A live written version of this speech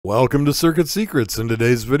Welcome to Circuit Secrets. In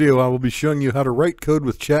today's video, I will be showing you how to write code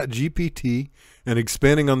with Chat GPT and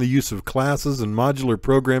expanding on the use of classes and modular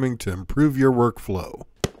programming to improve your workflow.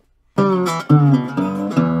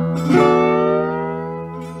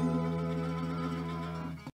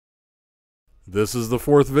 This is the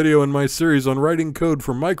fourth video in my series on writing code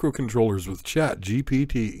for microcontrollers with Chat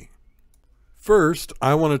GPT. First,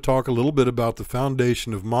 I want to talk a little bit about the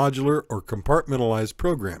foundation of modular or compartmentalized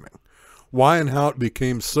programming, why and how it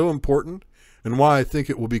became so important, and why I think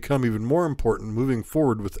it will become even more important moving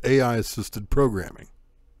forward with AI-assisted programming.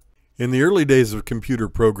 In the early days of computer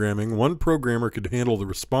programming, one programmer could handle the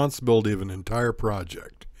responsibility of an entire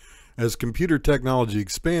project. As computer technology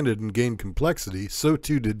expanded and gained complexity, so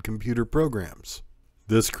too did computer programs.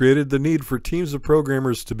 This created the need for teams of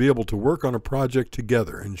programmers to be able to work on a project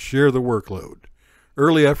together and share the workload.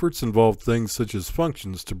 Early efforts involved things such as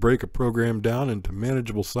functions to break a program down into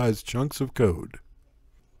manageable sized chunks of code.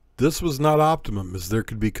 This was not optimum, as there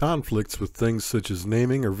could be conflicts with things such as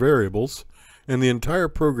naming or variables, and the entire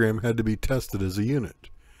program had to be tested as a unit.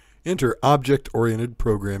 Enter object-oriented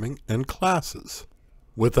programming and classes.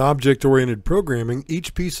 With object-oriented programming,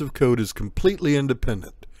 each piece of code is completely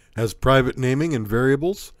independent, has private naming and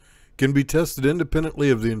variables, can be tested independently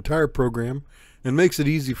of the entire program, and makes it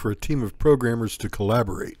easy for a team of programmers to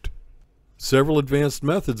collaborate. Several advanced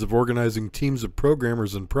methods of organizing teams of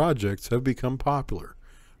programmers and projects have become popular.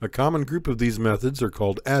 A common group of these methods are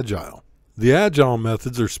called Agile. The Agile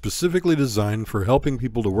methods are specifically designed for helping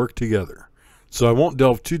people to work together, so I won't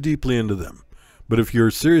delve too deeply into them. But if you're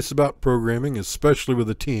serious about programming, especially with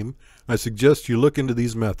a team, I suggest you look into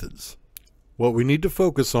these methods. What we need to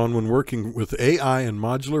focus on when working with AI and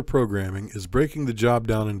modular programming is breaking the job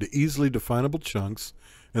down into easily definable chunks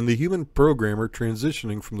and the human programmer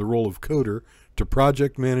transitioning from the role of coder to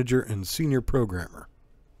project manager and senior programmer.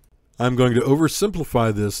 I'm going to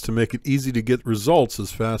oversimplify this to make it easy to get results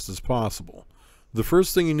as fast as possible. The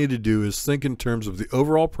first thing you need to do is think in terms of the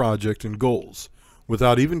overall project and goals,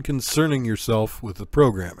 without even concerning yourself with the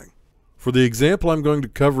programming. For the example I'm going to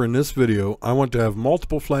cover in this video, I want to have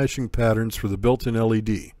multiple flashing patterns for the built-in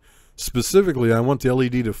LED. Specifically, I want the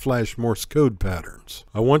LED to flash Morse code patterns.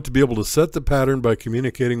 I want to be able to set the pattern by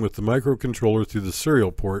communicating with the microcontroller through the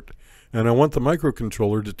serial port, and I want the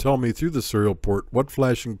microcontroller to tell me through the serial port what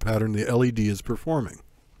flashing pattern the LED is performing.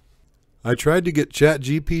 I tried to get Chat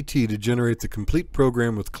GPT to generate the complete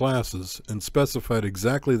program with classes and specified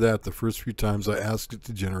exactly that the first few times I asked it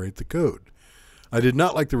to generate the code. I did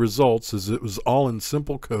not like the results, as it was all in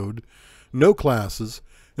simple code, no classes,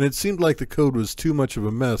 and it seemed like the code was too much of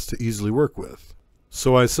a mess to easily work with.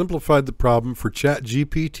 So I simplified the problem for Chat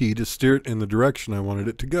GPT to steer it in the direction I wanted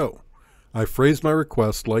it to go. I phrased my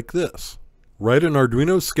request like this. Write an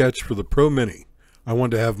Arduino sketch for the Pro Mini. I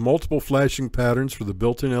want to have multiple flashing patterns for the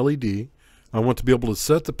built-in LED. I want to be able to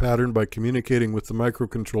set the pattern by communicating with the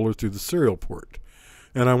microcontroller through the serial port.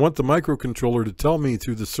 And I want the microcontroller to tell me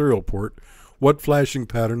through the serial port what flashing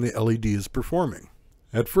pattern the LED is performing.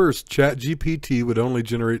 At first, Chat GPT would only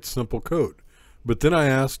generate simple code, but then I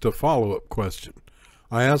asked a follow-up question.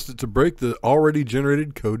 I asked it to break the already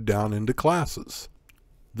generated code down into classes.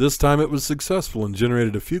 This time it was successful and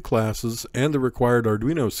generated a few classes and the required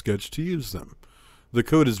Arduino sketch to use them. The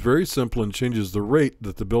code is very simple and changes the rate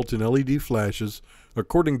that the built-in LED flashes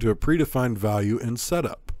according to a predefined value and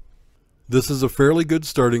setup. This is a fairly good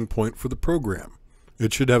starting point for the program.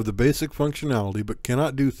 It should have the basic functionality but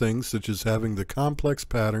cannot do things such as having the complex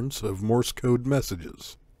patterns of Morse code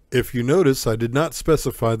messages. If you notice, I did not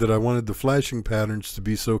specify that I wanted the flashing patterns to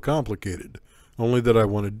be so complicated, only that I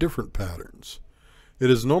wanted different patterns. It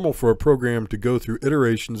is normal for a program to go through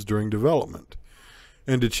iterations during development,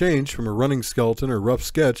 and to change from a running skeleton or rough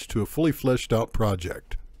sketch to a fully fleshed out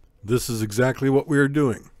project. This is exactly what we are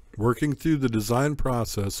doing, working through the design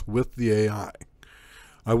process with the AI.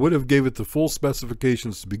 I would have gave it the full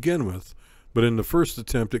specifications to begin with, but in the first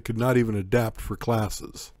attempt it could not even adapt for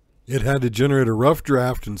classes. It had to generate a rough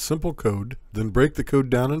draft in simple code, then break the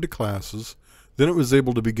code down into classes, then it was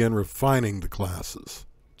able to begin refining the classes.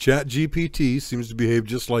 Chat GPT seems to behave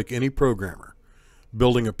just like any programmer,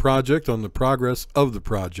 building a project on the progress of the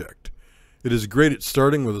project. It is great at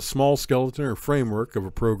starting with a small skeleton or framework of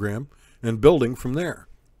a program and building from there.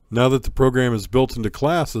 Now that the program is built into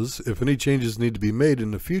classes, if any changes need to be made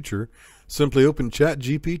in the future, simply open Chat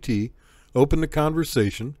GPT, open the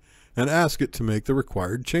conversation, and ask it to make the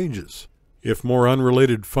required changes. If more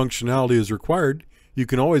unrelated functionality is required, you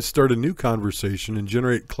can always start a new conversation and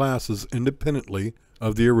generate classes independently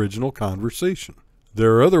of the original conversation.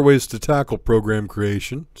 There are other ways to tackle program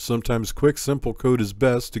creation. Sometimes quick, simple code is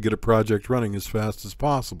best to get a project running as fast as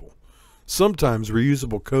possible. Sometimes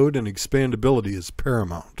reusable code and expandability is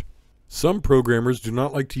paramount. Some programmers do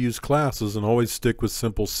not like to use classes and always stick with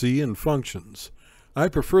simple C and functions. I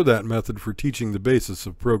prefer that method for teaching the basis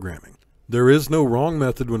of programming. There is no wrong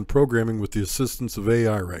method when programming with the assistance of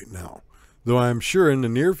AI right now, though I am sure in the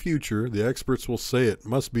near future the experts will say it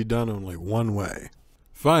must be done only one way.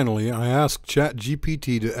 Finally, I asked Chat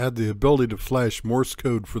GPT to add the ability to flash Morse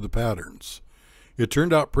code for the patterns. It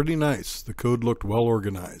turned out pretty nice. The code looked well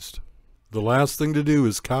organized. The last thing to do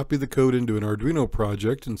is copy the code into an Arduino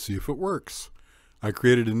project and see if it works. I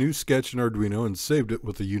created a new sketch in Arduino and saved it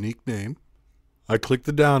with a unique name. I clicked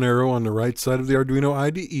the down arrow on the right side of the Arduino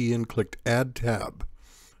IDE and clicked Add Tab.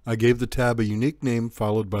 I gave the tab a unique name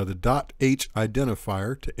followed by the .h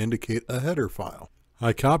identifier to indicate a header file.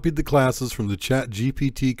 I copied the classes from the Chat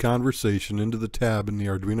GPT conversation into the tab in the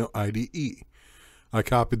Arduino IDE. I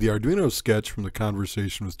copied the Arduino sketch from the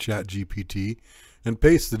conversation with Chat GPT and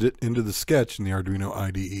pasted it into the sketch in the Arduino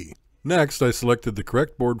IDE. Next, I selected the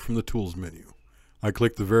correct board from the Tools menu. I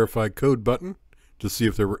clicked the Verify Code button to see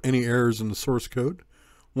if there were any errors in the source code.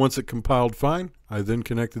 Once it compiled fine, I then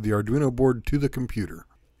connected the Arduino board to the computer.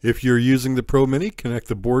 If you're using the Pro Mini, connect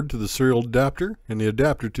the board to the serial adapter and the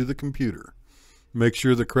adapter to the computer. Make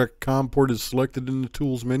sure the correct COM port is selected in the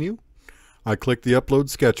Tools menu. I clicked the Upload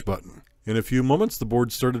Sketch button. In a few moments, the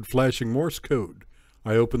board started flashing Morse code.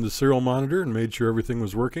 I opened the serial monitor and made sure everything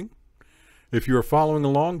was working. If you are following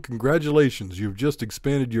along, congratulations, you've just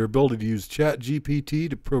expanded your ability to use Chat GPT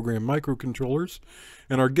to program microcontrollers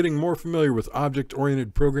and are getting more familiar with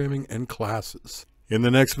object-oriented programming and classes. In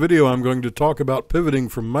the next video, I'm going to talk about pivoting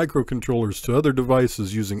from microcontrollers to other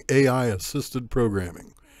devices using AI-assisted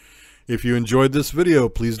programming. If you enjoyed this video,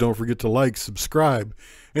 please don't forget to like, subscribe,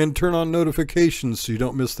 and turn on notifications so you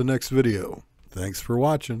don't miss the next video. Thanks for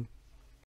watching.